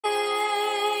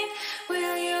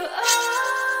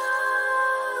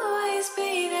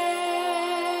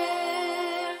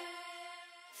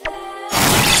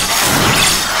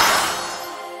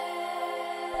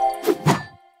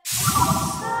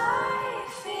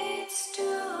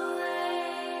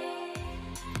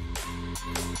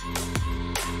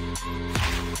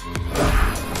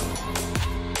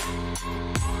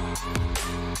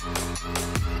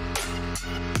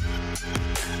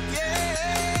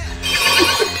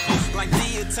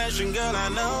attention, girl, I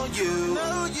know you.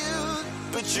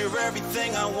 But you're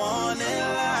everything I want in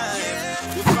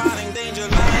life. You're fighting danger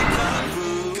like kung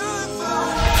fu.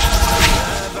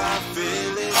 I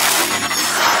feel it.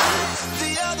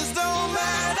 The others don't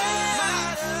matter.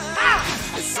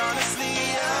 It's honestly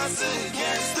us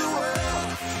against the world.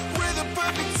 We're the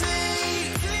perfect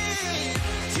team.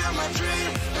 You're my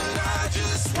dream, and I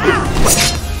just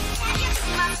want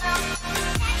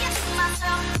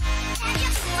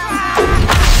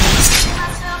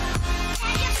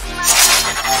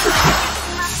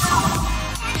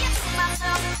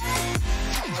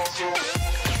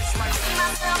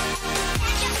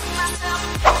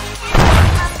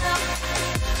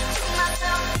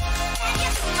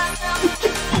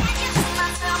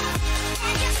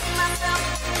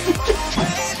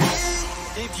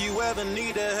if you ever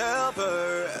need a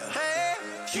helper,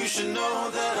 you should know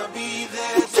that I'll be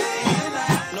there day and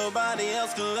night. Nobody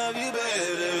else can love you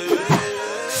better.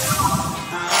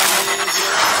 I'm here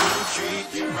just to treat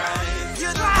you right.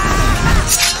 You're the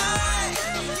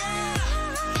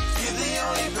you're the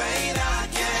only pain I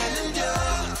can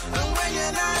endure. And when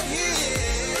you're not here,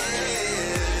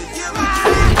 you're my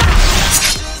dream. I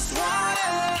just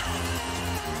wanna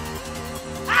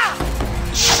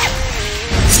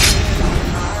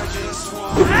I just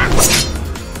wanna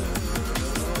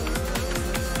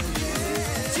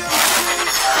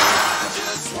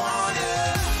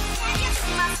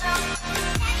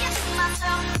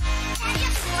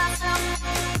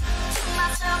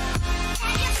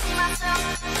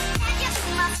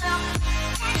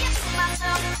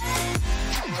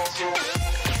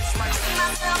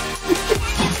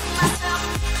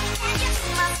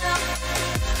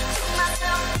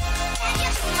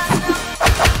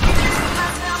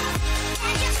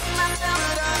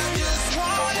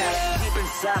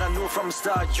I knew from the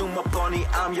start, you my bunny,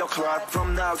 I'm your Croc.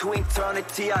 From now to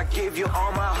eternity, I give you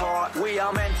all my heart. We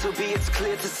are meant to be, it's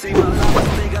clear to see. My love is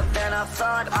bigger than I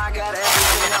thought. I got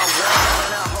everything I want,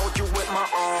 and I hold you with my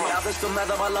arm. Now this don't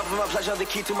matter, my love and my pleasure, the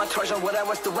key to my treasure.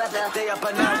 Whatever's the weather, day up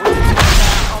and night.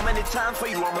 How many times for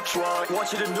you I'ma try?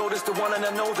 Want you to notice the one and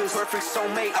I know this perfect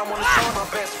soulmate. I wanna show my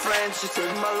best friend. She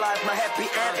saved my life, my happy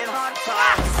end in hard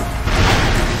times.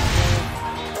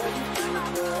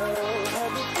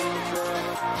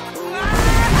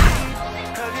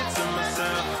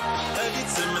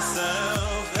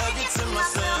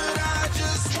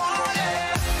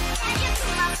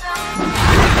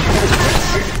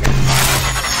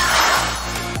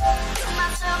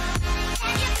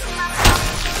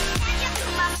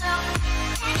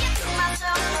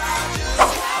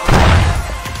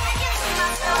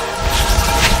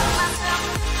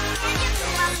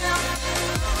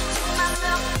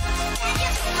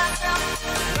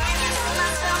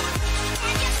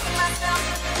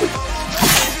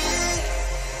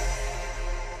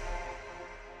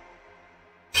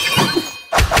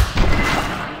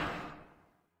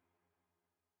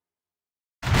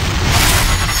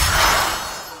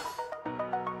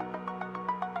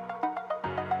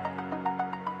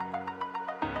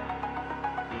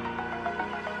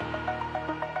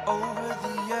 Over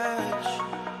the edge,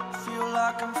 feel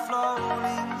like I'm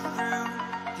floating through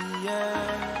the air.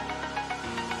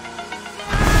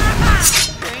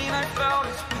 Pain I felt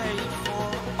is paid for,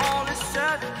 all is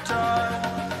said and done.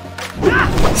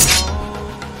 Oh,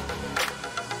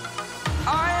 I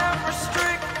am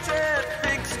restricted,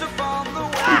 fixed upon the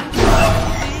wall.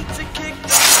 Need to kick the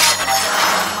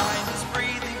my mind is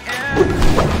breathing in.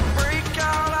 Break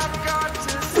out, I've got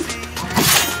to see.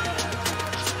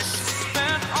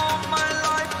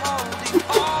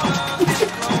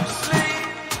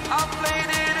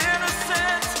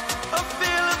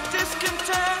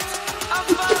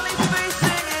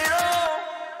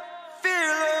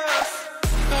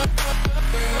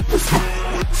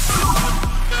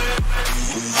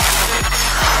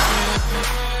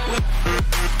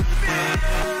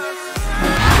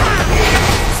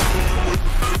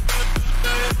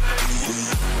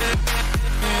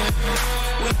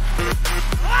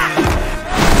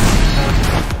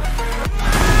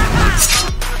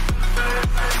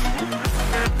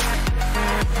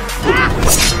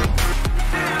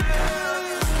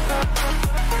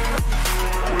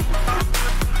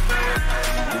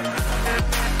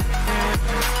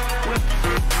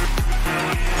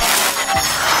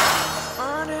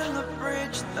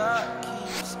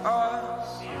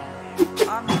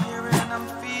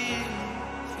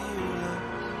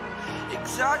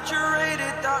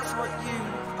 Exaggerated, that's what you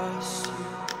assume.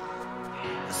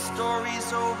 The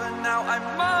story's over now, I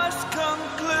must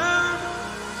conclude.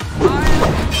 I am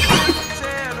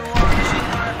conflicted, watching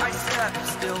where I step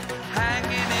still,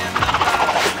 hanging in the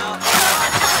balance. Now I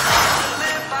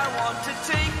live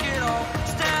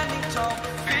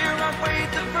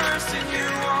trust in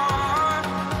you.